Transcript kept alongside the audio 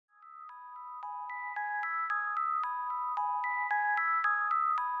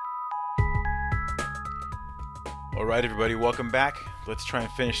All right, everybody, welcome back. Let's try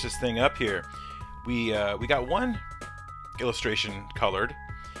and finish this thing up here. We got one illustration colored,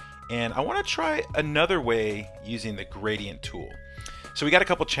 and I want to try another way using the gradient tool. So we got a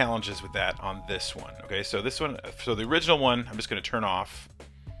couple challenges with that on this one. Okay, so this one, so the original one, I'm just going to turn off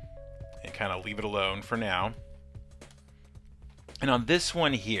and kind of leave it alone for now. And on this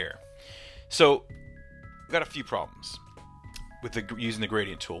one here, so we've got a few problems with using the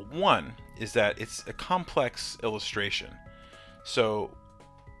gradient tool. One is that it's a complex illustration, so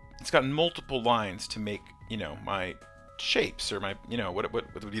it's got multiple lines to make, you know, my shapes, or my, you know, what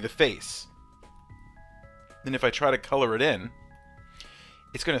would be the face. Then if I try to color it in,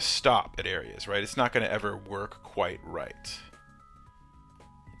 it's going to stop at areas, right? It's not going to ever work quite right.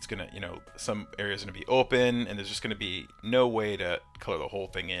 It's going to, you know, some areas are going to be open, and there's just going to be no way to color the whole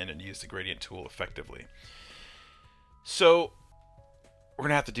thing in and use the gradient tool effectively. So we're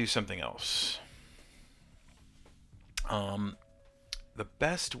gonna have to do something else. The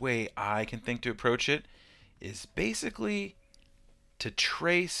best way I can think to approach it is basically to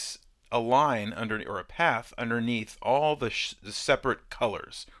trace a line under, or a path underneath all the separate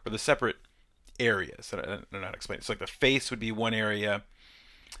colors, or the separate areas. I don't know how to explain it. So like the face would be one area.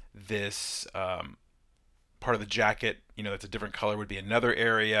 This part of the jacket, you know, that's a different color, would be another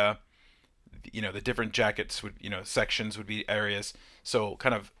area. You know, the different jackets would, you know, sections would be areas. So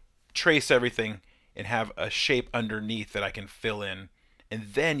kind of trace everything and have a shape underneath that I can fill in, and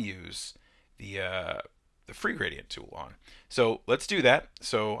then use the free gradient tool on. So let's do that.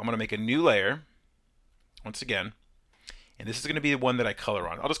 So I'm going to make a new layer once again, and this is going to be the one that I color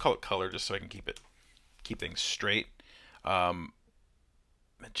on. I'll just call it color just so I can keep things straight.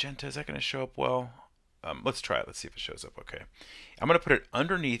 Magenta, is that going to show up well? Let's try it. Let's see if it shows up okay. I'm going to put it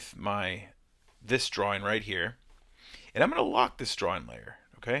underneath this drawing right here, and I'm going to lock this drawing layer.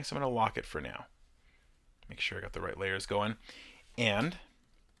 Okay, so I'm going to lock it for now. Make sure I got the right layers going, and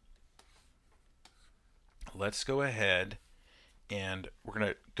let's go ahead and we're going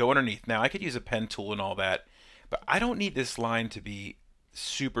to go underneath. Now I could use a pen tool and all that, but I don't need this line to be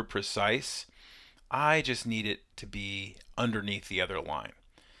super precise. I just need it to be underneath the other line.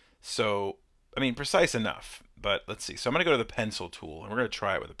 So, I mean, precise enough, but let's see. So I'm going to go to the pencil tool, and we're going to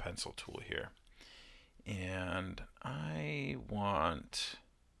try it with a pencil tool here. And I want,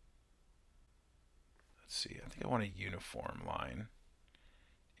 let's see, I think I want a uniform line.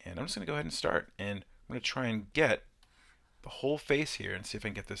 And I'm just going to go ahead and start. And I'm going to try and get the whole face here and see if I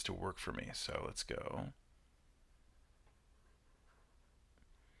can get this to work for me. So let's go.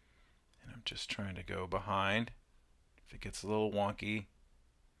 And I'm just trying to go behind. If it gets a little wonky,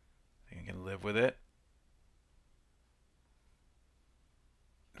 I think I can live with it.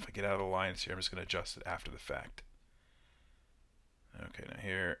 If I get out of the lines here, I'm just going to adjust it after the fact. Okay, now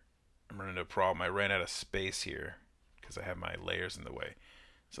here I'm running into a problem. I ran out of space here because I have my layers in the way.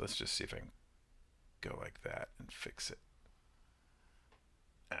 So let's just see if I can go like that and fix it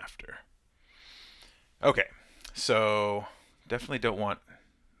after. Okay, so definitely don't want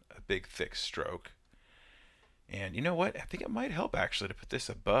a big thick stroke. And you know what? I think it might help actually to put this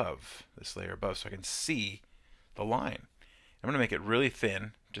above, this layer above, so I can see the line. I'm going to make it really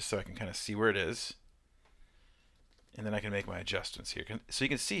thin just so I can kind of see where it is. And then I can make my adjustments here. So you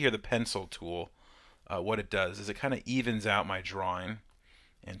can see here the pencil tool, what it does is it kind of evens out my drawing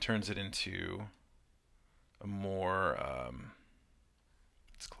and turns it into a more,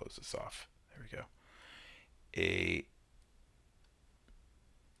 let's close this off. There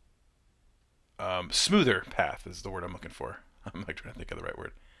we go. Smoother path is the word I'm looking for. I'm like trying to think of the right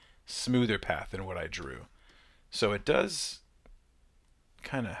word. Smoother path than what I drew. So it does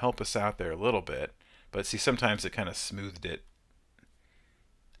kind of help us out there a little bit, but see, sometimes it kind of smoothed it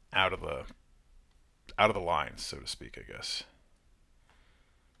out of the lines, so to speak, I guess.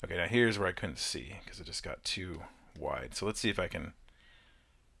 Okay, now here's where I couldn't see because it just got too wide. So let's see if I can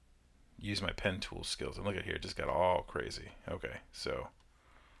use my pen tool skills. And look at here, it just got all crazy. Okay, so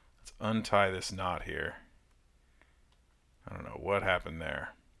let's untie this knot here. I don't know what happened there,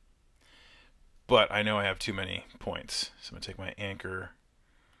 but I know I have too many points. So I'm going to take my anchor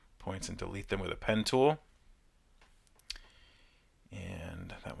points and delete them with a pen tool.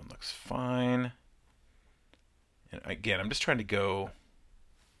 And that one looks fine. And again, I'm just trying to go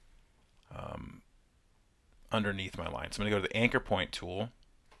underneath my line. So I'm going to go to the anchor point tool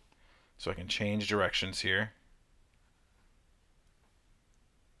so I can change directions here.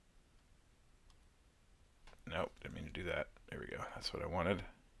 Nope, didn't mean to do that. There we go. That's what I wanted.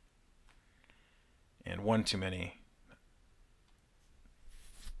 And one too many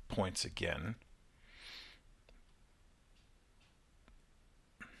points again.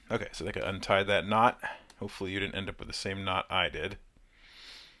 Okay, so I think I untied that knot. Hopefully you didn't end up with the same knot I did.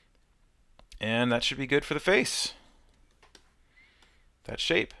 And that should be good for the face. That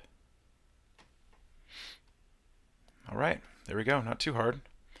shape. All right, there we go. Not too hard. I'm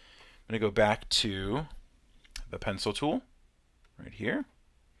going to go back to the pencil tool right here.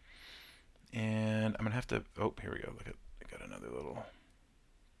 And I'm going to have to, oh, here we go. Look at, I got another little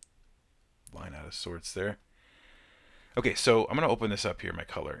line out of sorts there. Okay, so I'm going to open this up here, my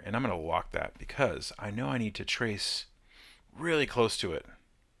color, and I'm going to lock that because I know I need to trace really close to it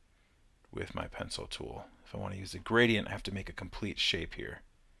with my pencil tool. If I want to use the gradient, I have to make a complete shape here.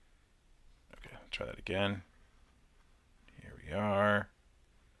 Okay, try that again. Here we are.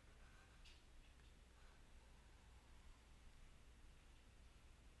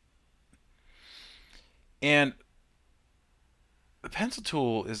 And the pencil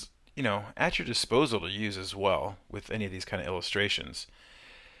tool is, you know, at your disposal to use as well with any of these kind of illustrations.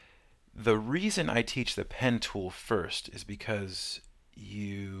 The reason I teach the pen tool first is because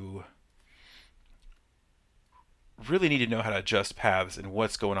you really need to know how to adjust paths and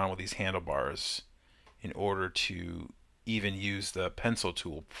what's going on with these handlebars in order to even use the pencil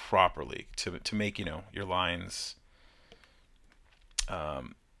tool properly to make, you know, your lines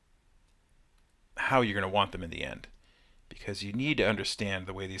how you're going to want them in the end. Because you need to understand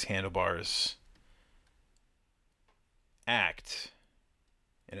the way these handlebars act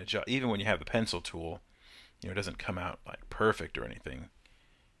and adjust. Even when you have the pencil tool, you know, it doesn't come out like perfect or anything.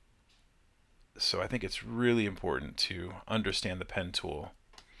 So I think it's really important to understand the pen tool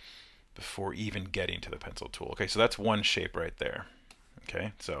before even getting to the pencil tool. Okay, so that's one shape right there.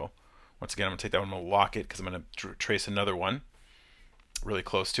 Okay, so once again, I'm going to take that one, I'm going to lock it because I'm going to trace another one really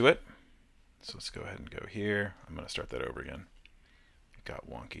close to it. So let's go ahead and go here. I'm going to start that over again. It got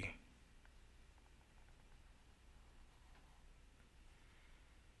wonky.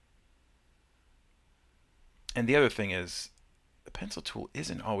 And the other thing is, the pencil tool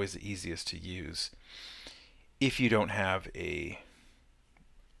isn't always the easiest to use if you don't have a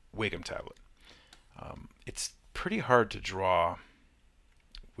Wacom tablet. It's pretty hard to draw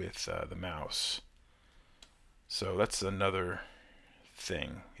with the mouse. So that's another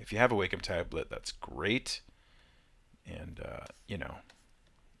thing. If you have a Wacom tablet, that's great, and you know,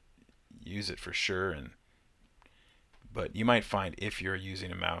 use it for sure. But you might find if you're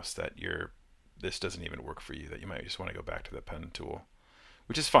using a mouse that this doesn't even work for you, that you might just want to go back to the pen tool,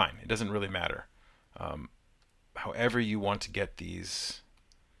 which is fine. It doesn't really matter. However you want to get these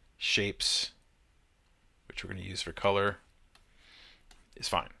shapes, which we're going to use for color, is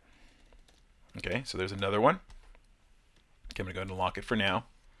fine. Okay, so there's another one. Okay, I'm going to go ahead and lock it for now.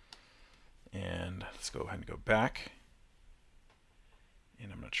 And let's go ahead and go back.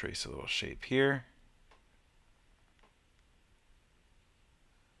 And I'm going to trace a little shape here.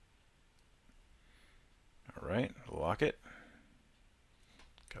 All right, lock it.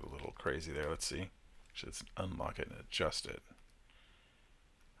 Got a little crazy there. Let's see. Actually, let's unlock it and adjust it.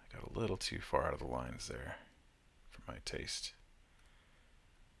 I got a little too far out of the lines there for my taste.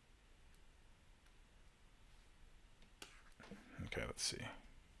 Okay, let's see.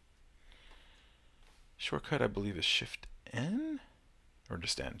 Shortcut, I believe, is Shift N? Or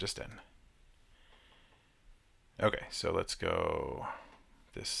just N? Just N. Okay, so let's go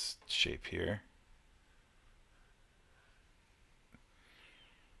this shape here.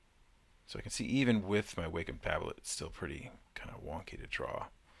 So I can see even with my Wacom tablet, it's still pretty kind of wonky to draw.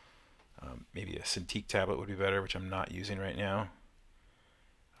 Maybe a Cintiq tablet would be better, which I'm not using right now.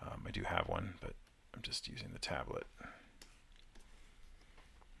 I do have one, but I'm just using the tablet.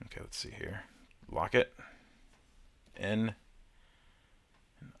 Okay, let's see here. Lock it. N.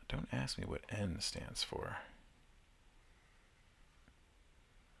 Don't ask me what N stands for.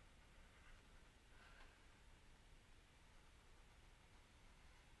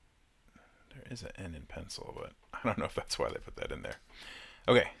 There is an N in pencil, but I don't know if that's why they put that in there.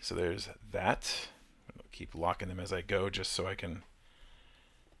 Okay, so there's that. I'm going to keep locking them as I go just so I can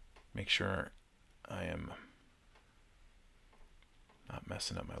make sure I am not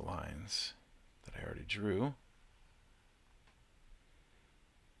messing up my lines that I already drew.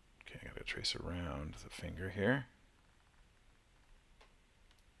 Okay, I got to trace around the finger here.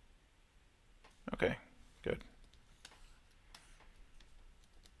 Okay, good.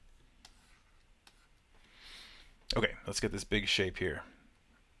 Okay, let's get this big shape here.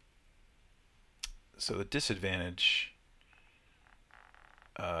 So the disadvantage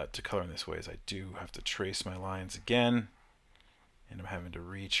to coloring this way is I do have to trace my lines again, and I'm having to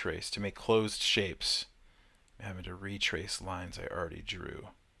retrace. To make closed shapes, I'm having to retrace lines I already drew.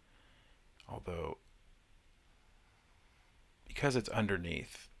 Although, because it's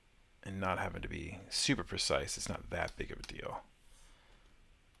underneath, and not having to be super precise. It's not that big of a deal.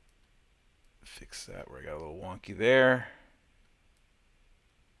 Fix that where I got a little wonky there.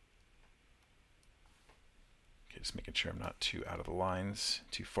 Okay, just making sure I'm not too out of the lines,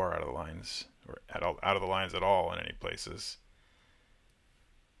 too far out of the lines, or out of the lines at all in any places.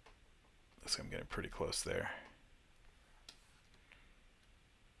 Looks like I'm getting pretty close there.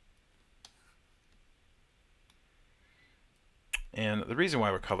 And the reason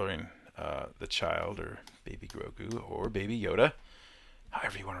why we're coloring the child, or baby Grogu, or baby Yoda,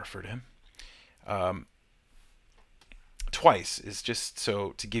 however you want to refer to him, twice is just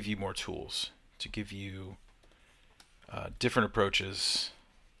so to give you more tools, to give you different approaches,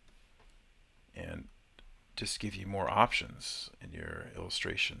 and just give you more options in your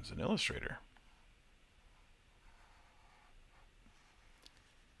illustrations in Illustrator.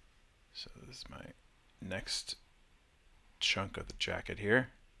 So this is my next chunk of the jacket here.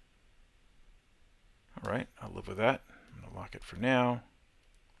 Alright, I'll live with that. I'm going to lock it for now.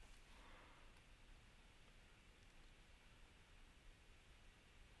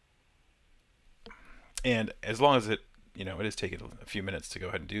 And as long as it, it is taking a few minutes to go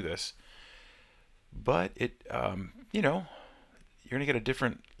ahead and do this, but it, you're going to get a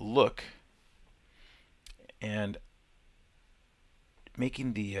different look, and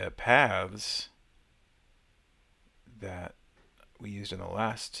making the paths that we used in the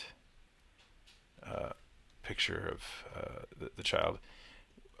last picture of the child,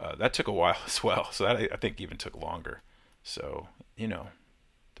 that took a while as well. So that I think even took longer. So, depending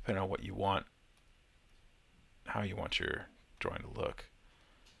on what you want, how you want your drawing to look,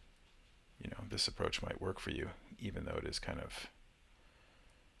 this approach might work for you, even though it is kind of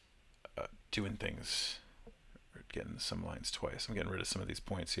doing things, or getting some lines twice. I'm getting rid of some of these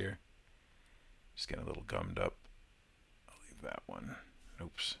points here. Just getting a little gummed up. I'll leave that one.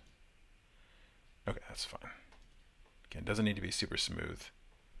 Oops. Okay, that's fine. Again, doesn't need to be super smooth.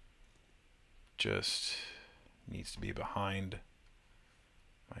 Just needs to be behind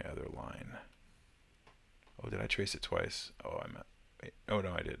my other line. Oh, did I trace it twice? Oh, wait. Oh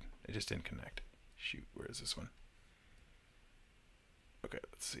no, I did. It just didn't connect. Shoot, where is this one? Okay,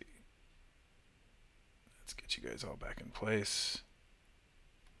 let's see. Let's get you guys all back in place.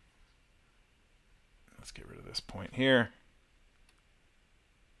 Let's get rid of this point here.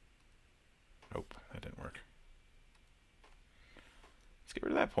 Nope, that didn't work. Let's get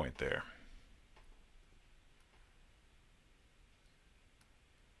rid of that point there.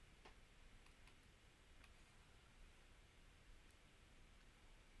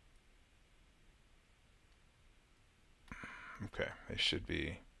 Okay, they should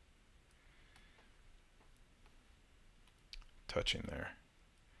be touching there.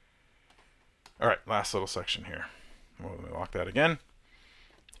 All right, last little section here. Well, let me lock that again.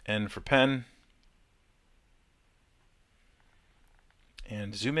 N for pen.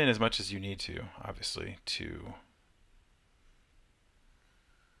 And zoom in as much as you need to, obviously, to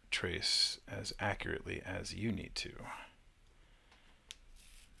trace as accurately as you need to.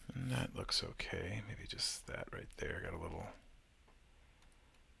 And that looks okay. Maybe just that right there got a little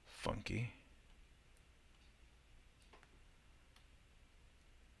funky.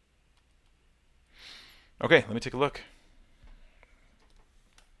 Okay, let me take a look.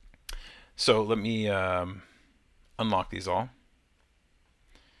 So let me unlock these all.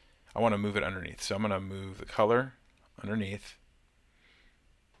 I want to move it underneath. So I'm going to move the color underneath.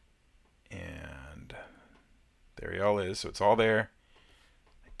 And there he all is. So it's all there.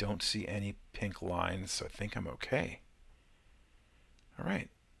 I don't see any pink lines, so I think I'm okay. All right.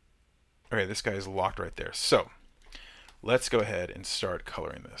 Okay, this guy is locked right there. So let's go ahead and start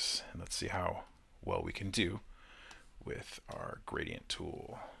coloring this. And let's see how well we can do with our gradient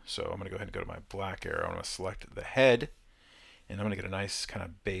tool. So I'm going to go ahead and go to my black arrow. I'm going to select the head, and I'm going to get a nice kind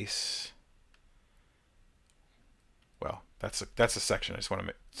of base. Well, that's a section. I just want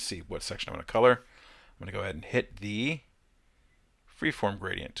to see what section I want to color. I'm going to go ahead and hit the freeform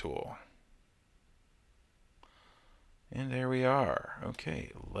gradient tool. And there we are.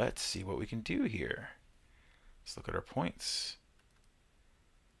 Okay, let's see what we can do here. Let's look at our points.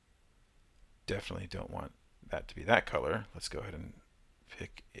 Definitely don't want that to be that color. Let's go ahead and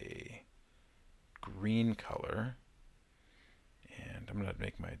pick a green color. And I'm going to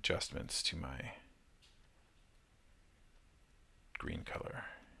make my adjustments to my green color.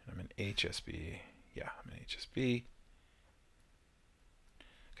 I'm in HSB. Yeah, I'm in HSB.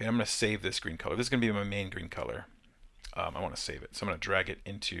 Okay, I'm going to save this green color. This is going to be my main green color. I want to save it. So I'm going to drag it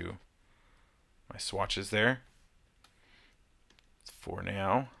into my swatches there for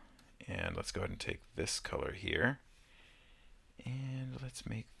now. And let's go ahead and take this color here. And let's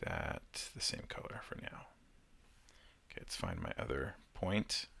make that the same color for now. Okay, let's find my other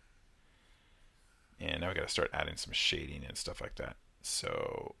point. And now we got to start adding some shading and stuff like that.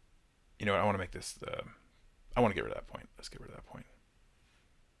 So, you know what? I want to make this I want to get rid of that point. Let's get rid of that point.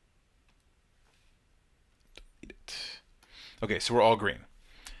 Delete it. Okay, so we're all green.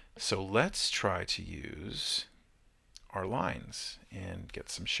 So let's try to use our lines and get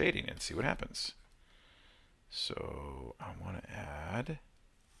some shading and see what happens. So I want to add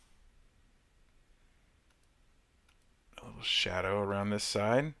a little shadow around this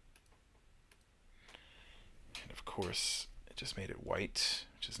side. And of course, it just made it white,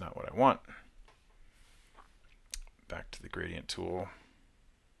 which is not what I want. Back to the gradient tool.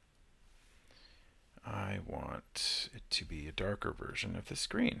 I want it to be a darker version of this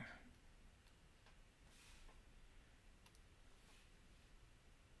green.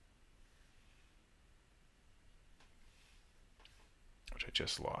 Which I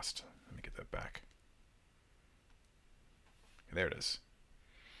just lost. Let me get that back. There it is.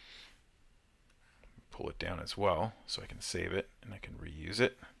 Pull it down as well so I can save it and I can reuse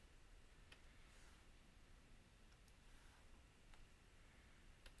it.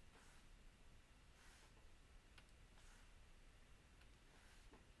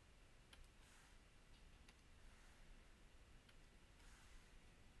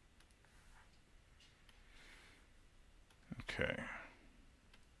 Okay.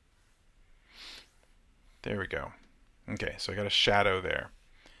 There we go. Okay, so I got a shadow there.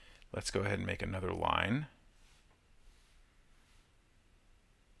 Let's go ahead and make another line.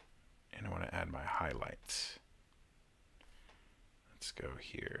 And I want to add my highlights. Let's go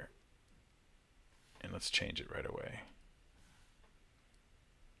here. And let's change it right away.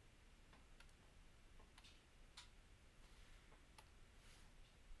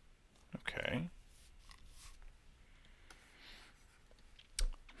 Okay.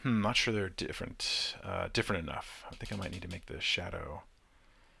 Not sure they're different enough. I think I might need to make the shadow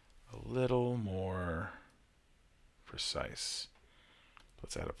a little more precise.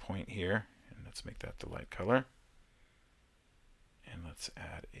 Let's add a point here, and let's make that the light color. And let's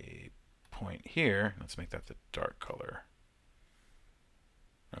add a point here. Let's make that the dark color.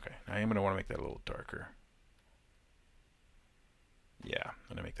 Okay, now I'm going to want to make that a little darker. Yeah, I'm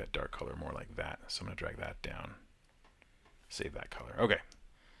going to make that dark color more like that. So I'm going to drag that down. Save that color. Okay.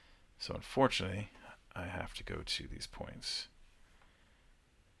 So unfortunately, I have to go to these points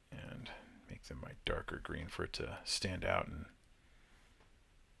and make them my darker green for it to stand out and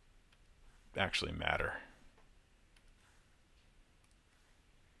actually matter.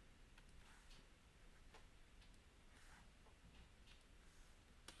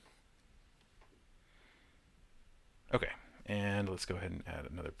 Okay, and let's go ahead and add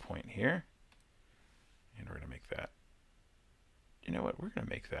another point here. And we're going to make that, you know what, we're going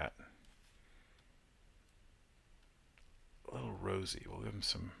to make that a little rosy. We'll give him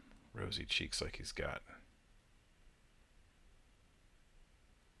some rosy cheeks like he's got.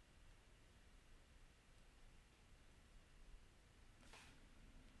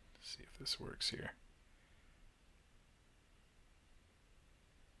 Let's see if this works here.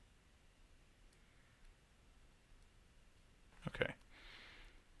 Okay.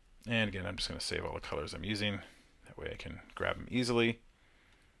 And again, I'm just going to save all the colors I'm using. That way I can grab them easily.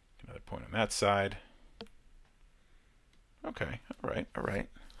 Another point on that side. Okay, all right, all right.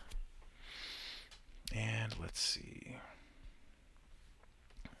 And let's see.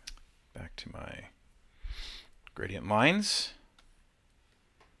 Back to my gradient lines.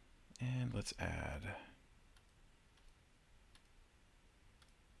 And let's add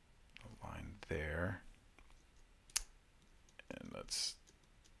a line there. And let's,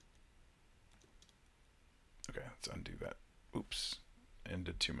 okay, let's undo that. Oops, and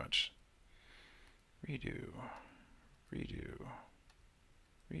did too much. Redo, redo,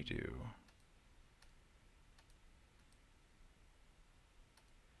 redo.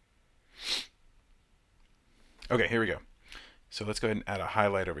 Okay, here we go. So let's go ahead and add a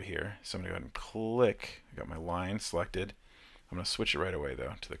highlight over here. So I'm going to go ahead and click. I got my line selected. I'm going to switch it right away,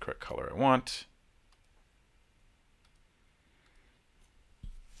 though, to the correct color I want.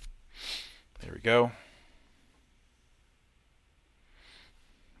 There we go.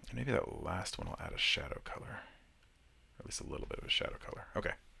 And maybe that last one I'll add a shadow color. Or at least a little bit of a shadow color.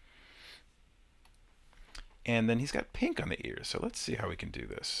 Okay. And then he's got pink on the ears, so let's see how we can do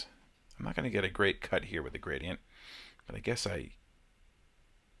this. I'm not going to get a great cut here with the gradient, but I guess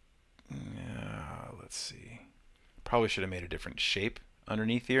let's see. Probably should have made a different shape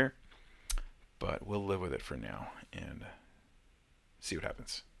underneath here, but we'll live with it for now and see what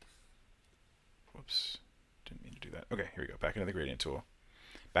happens. Whoops, didn't mean to to do that. Okay, here we go. Back into the gradient tool.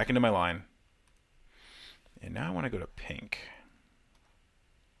 Back into my line. And now I want to go to pink.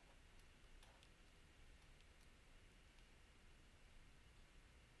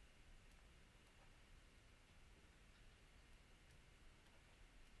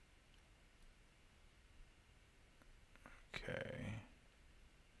 Okay.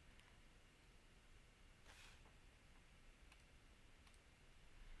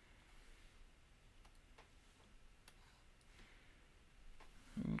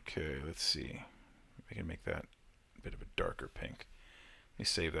 Okay, let's see. We can make that a bit of a darker pink. Let me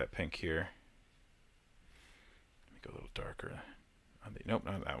save that pink here. Make it a little darker. On the, nope,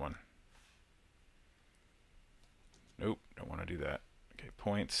 not that one. Nope, don't want to do that. Okay,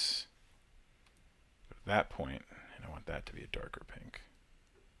 points. Go to that point, and I want that to be a darker pink.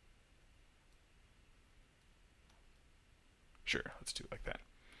 Sure, let's do it like that.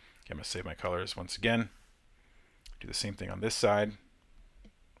 Okay, I'm going to save my colors once again. Do the same thing on this side.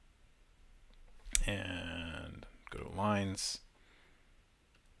 And go to lines.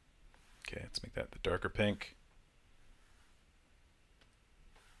 Okay, let's make that the darker pink.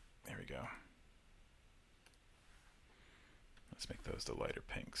 There we go. Let's make those the lighter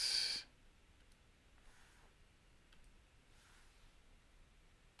pinks.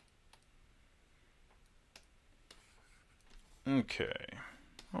 Okay.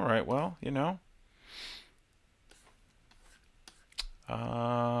 All right, well, you know.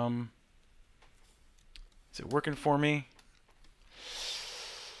 Is it working for me?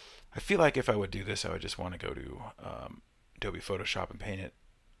 I feel like if I would do this, I would just want to go to Adobe Photoshop and paint it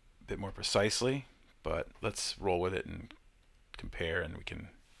a bit more precisely. But let's roll with it and compare, and we can,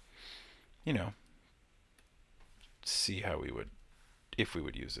 you know, see how we would, if we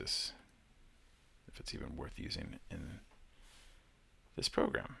would use this, if it's even worth using in this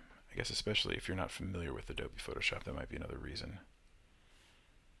program. I guess especially if you're not familiar with Adobe Photoshop, that might be another reason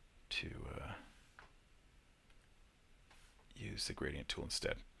to use the gradient tool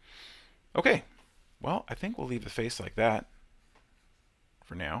instead. Okay, well, I think we'll leave the face like that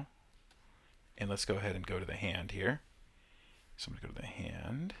for now. And let's go ahead and go to the hand here. So I'm going to go to the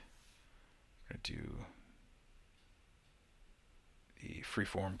hand. I'm going to do the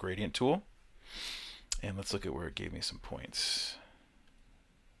freeform gradient tool. And let's look at where it gave me some points.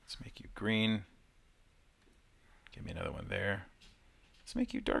 Let's make you green. Give me another one there. Let's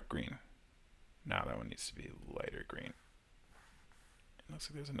make you dark green. Now that one needs to be lighter green. And looks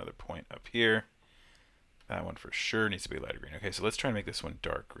like there's another point up here. That one for sure needs to be lighter green. Okay, so let's try and make this one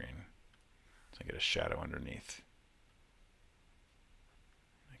dark green. So I get a shadow underneath.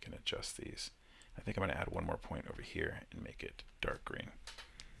 I can adjust these. I think I'm going to add one more point over here and make it dark green.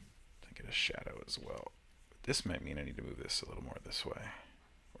 I get a shadow as well. But this might mean I need to move this a little more this way.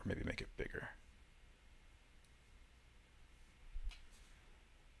 Or maybe make it bigger.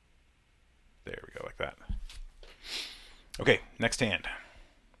 There we go, like that. Okay, next hand.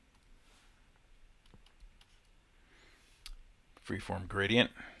 Freeform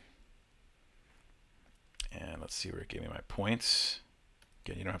gradient. And let's see where it gave me my points.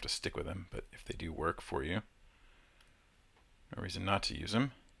 Again, you don't have to stick with them, but if they do work for you, no reason not to use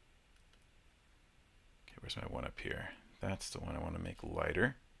them. Okay, where's my one up here? That's the one I want to make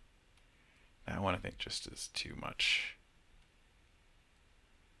lighter. That one I think just is too much.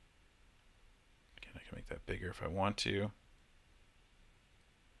 Again, I can make that bigger if I want to.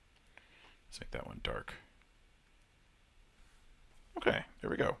 Let's make that one dark. Okay, there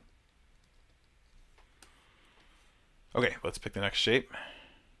we go. Okay, let's pick the next shape.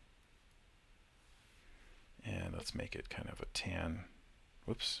 And let's make it kind of a tan.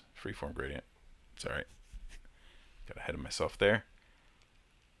 Whoops, freeform gradient. It's all right. Got ahead of myself there.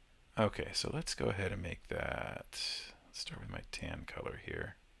 Okay, so let's go ahead and make that. Let's start with my tan color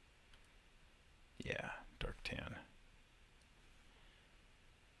here. Yeah, dark tan.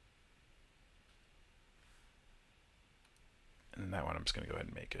 And that one I'm just going to go ahead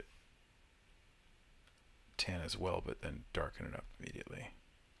and make it tan as well, but then darken it up immediately.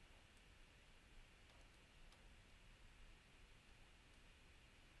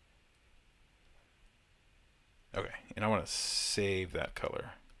 Okay, and I want to save that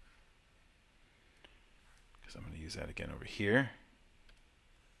color because I'm going to use that again over here.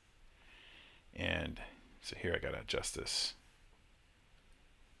 And so here I got to adjust this.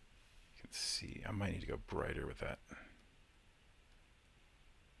 You can see I might need to go brighter with that.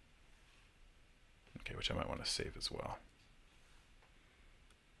 Okay, which I might want to save as well.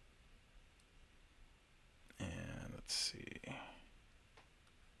 And let's see.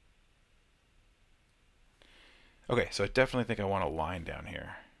 Okay, so I definitely think I want a line down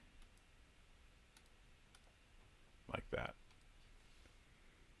here.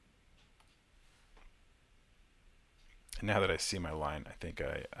 And now that I see my line, I think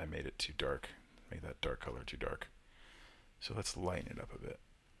I made it too dark. Made that dark color too dark. So let's lighten it up a bit.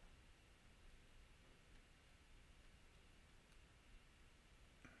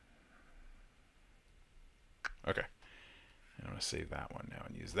 Okay. And I'm going to save that one now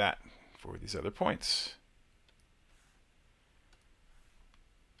and use that for these other points.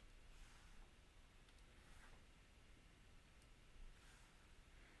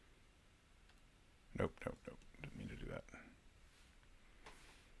 Nope, nope, nope. Didn't mean to do that.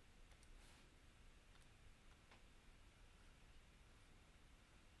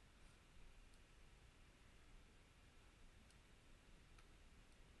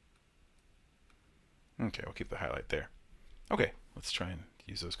 Okay, we'll keep the highlight there. Okay, let's try and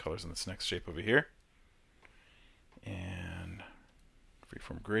use those colors in this next shape over here. And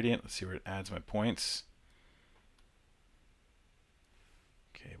freeform gradient, let's see where it adds my points.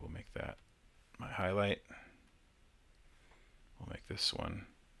 Okay, we'll make that my highlight. We'll make this one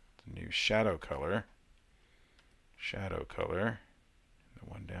the new shadow color. Shadow color. The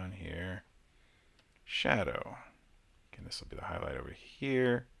one down here. Shadow. Okay, this will be the highlight over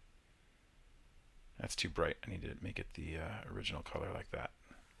here. That's too bright. I need to make it the original color like that.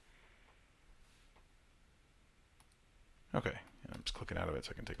 Okay, and I'm just clicking out of it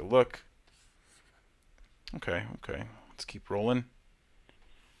so I can take a look. Okay, okay. Let's keep rolling.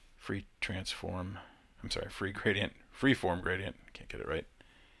 Free gradient, freeform gradient. Can't get it right.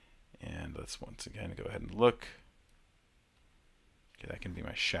 And let's once again go ahead and look. Okay, that can be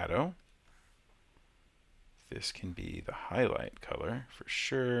my shadow. This can be the highlight color for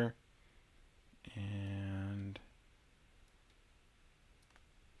sure. And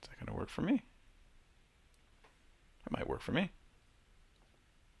is that going to work for me? That might work for me.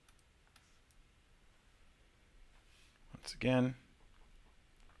 Once again,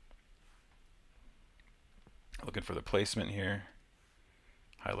 looking for the placement here.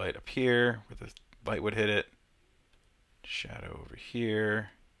 Highlight up here where the light would hit it. Shadow over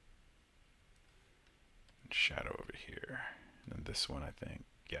here. And shadow over here. And then this one, I think,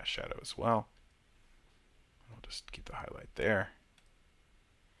 yeah, shadow as well. I'll just keep the highlight there.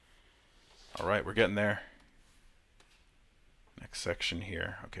 All right, we're getting there. Next section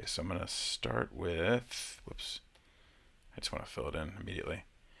here. Okay, so I'm going to start with, whoops, I just want to fill it in immediately.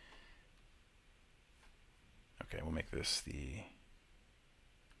 Okay, we'll make this the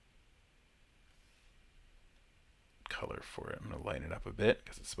color for it. I'm going to lighten it up a bit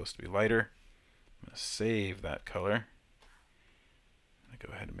because it's supposed to be lighter. I'm going to save that color. I'm going to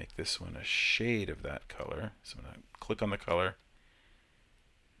go ahead and make this one a shade of that color. So I'm going to click on the color,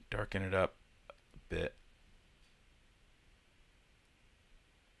 darken it up a bit,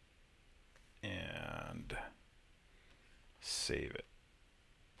 and save it.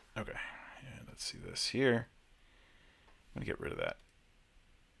 Okay, and let's see this here. I'm going to get rid of that.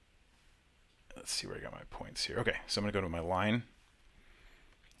 Let's see where I got my points here. Okay, so I'm going to go to my line,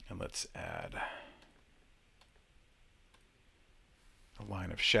 and let's add a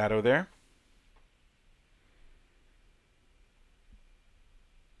line of shadow there.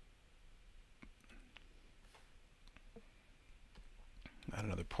 Add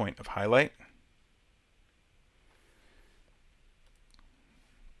another point of highlight.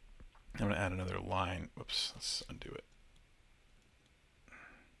 I'm going to add another line. Whoops, let's undo it.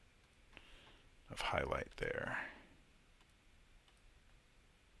 Of highlight there.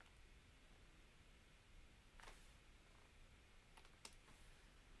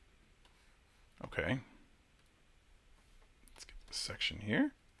 Okay. Let's get this section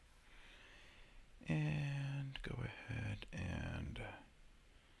here. And go ahead and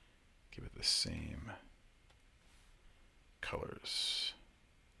give it the same colors.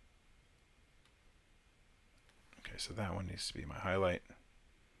 Okay, so that one needs to be my highlight.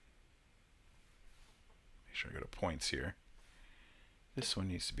 Make sure I go to points here. This one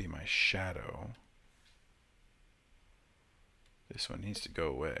needs to be my shadow. This one needs to go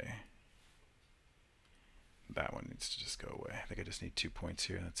away. That one needs to just go away. I think I just need 2 points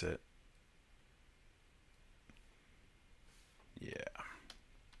here and that's it. Yeah.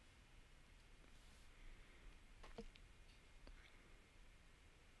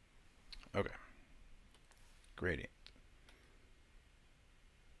 Okay. Gradient.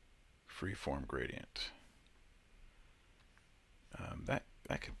 Freeform gradient.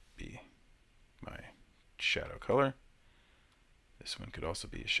 That could be my shadow color. This one could also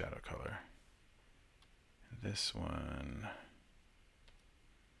be a shadow color. And this one,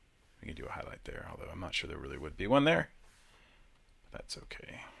 we can do a highlight there, although I'm not sure there really would be one there. But that's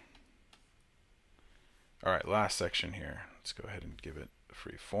okay. All right, last section here. Let's go ahead and give it a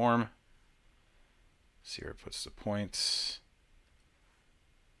free form. See where it puts the points.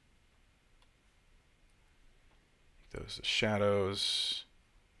 Make those the shadows.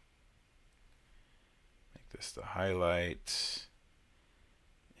 Make this the highlight.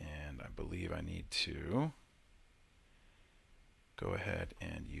 And I believe I need to go ahead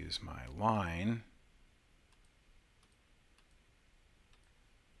and use my line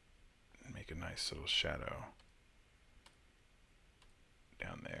and make a nice little shadow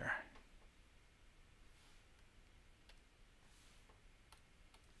down there.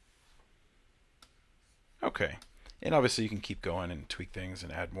 Okay, and obviously you can keep going and tweak things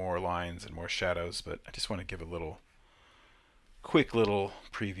and add more lines and more shadows, but I just want to give a little quick little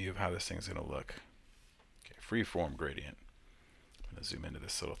preview of how this thing's going to look. Okay, freeform gradient. I'm going to zoom into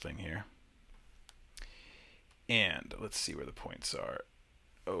this little thing here. And let's see where the points are.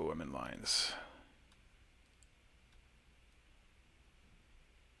 Oh, I'm in lines.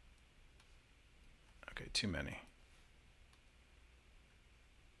 Okay, too many.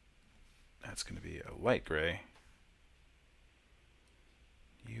 That's going to be a light gray.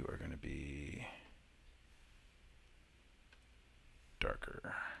 You are going to be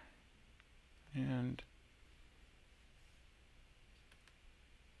darker. And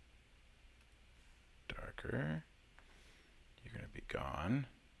darker. You're going to be gone.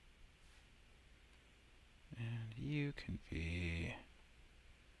 And you can be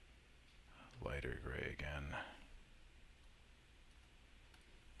lighter gray again.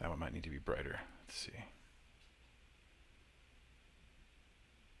 That one might need to be brighter. Let's see.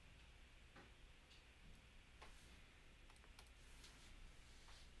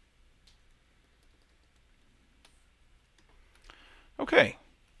 Okay.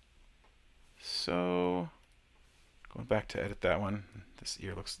 So, going back to edit that one. This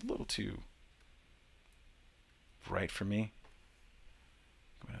ear looks a little too bright for me.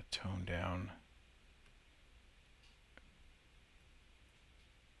 I'm going to tone down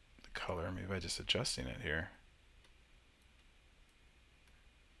the color, maybe by just adjusting it here.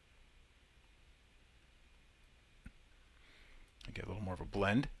 I get a little more of a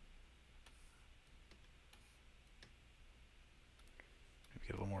blend. Maybe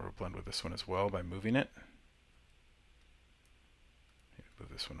get a little more of a blend with this one as well by moving it. Maybe move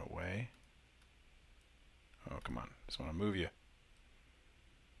this one away. Oh, come on. Just want to move you.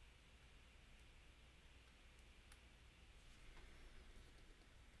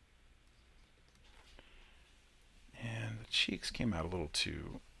 And the cheeks came out a little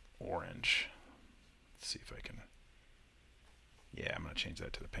too orange. Let's see if I can. Yeah, I'm going to change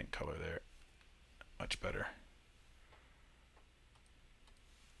that to the pink color there. Much better.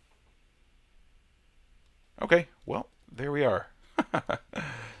 Okay, well, there we are.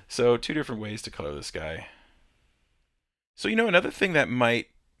 So, two different ways to color this guy. So, you know, another thing that might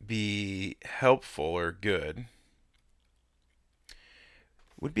be helpful or good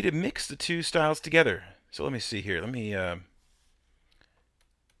would be to mix the two styles together. So let me see here. Let me go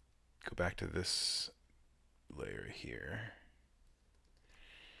back to this layer here.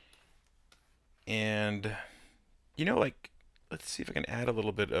 And, you know, like, let's see if I can add a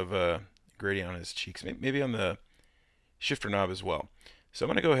little bit of a gradient on his cheeks. Maybe on the shifter knob as well. So I'm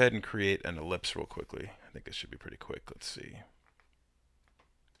going to go ahead and create an ellipse real quickly. I think this should be pretty quick. Let's see.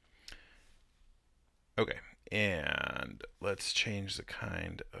 Okay, and let's change the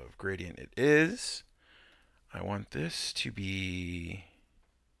kind of gradient it is. I want this to be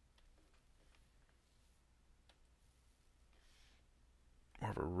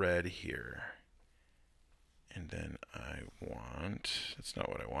more of a red here. And then I want, that's not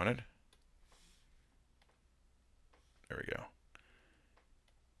what I wanted. There we go.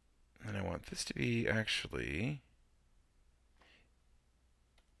 And I want this to be actually,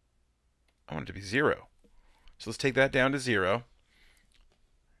 I want it to be 0. So let's take that down to 0.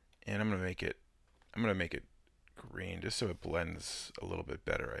 And I'm going to make it green just so it blends a little bit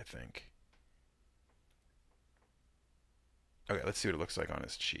better, I think. Okay, let's see what it looks like on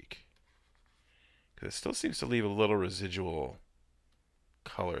his cheek. Because it still seems to leave a little residual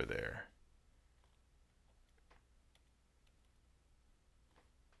color there.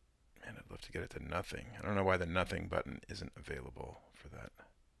 Man, I'd love to get it to nothing. I don't know why the nothing button isn't available for that.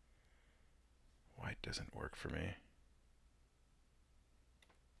 White doesn't work for me.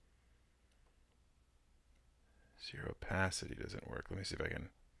 Zero opacity doesn't work. Let me see if I can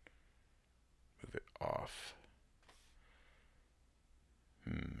move it off.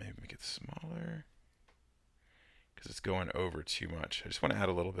 Maybe make it smaller. Because it's going over too much. I just want to add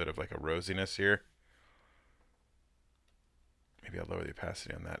a little bit of like a rosiness here. Maybe I'll lower the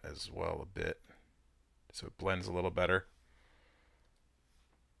opacity on that as well a bit, so it blends a little better.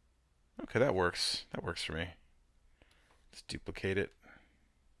 Okay, that works. That works for me. Let's duplicate it.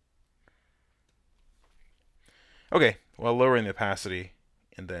 Okay, well, lowering the opacity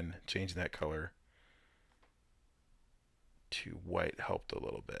and then changing that color to white helped a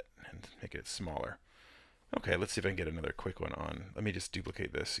little bit and make it smaller. Okay, let's see if I can get another quick one on. Let me just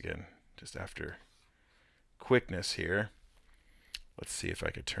duplicate this again, just after quickness here. Let's see if I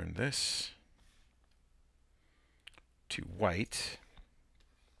could turn this to white.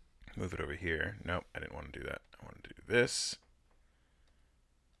 Move it over here. Nope, I didn't want to do that. I want to do this.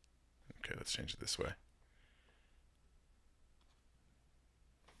 Okay, let's change it this way.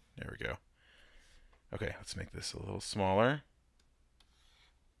 There we go. Okay, let's make this a little smaller.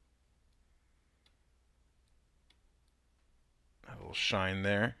 A little shine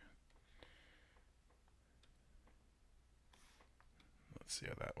there. Let's see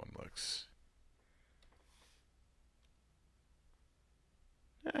how that one looks.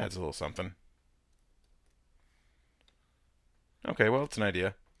 Adds a little something. Okay, well, it's an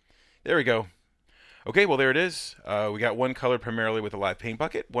idea. There we go. Okay, well, there it is. We got one colored primarily with a live paint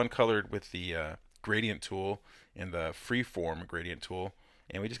bucket, one colored with the gradient tool and the freeform gradient tool,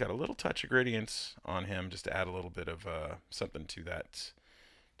 and we just got a little touch of gradients on him just to add a little bit of something to that,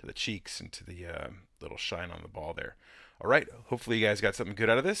 to the cheeks and to the little shine on the ball there. All right, hopefully you guys got something good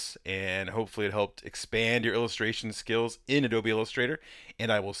out of this, and hopefully it helped expand your illustration skills in Adobe Illustrator,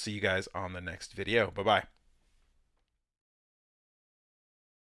 and I will see you guys on the next video. Bye-bye.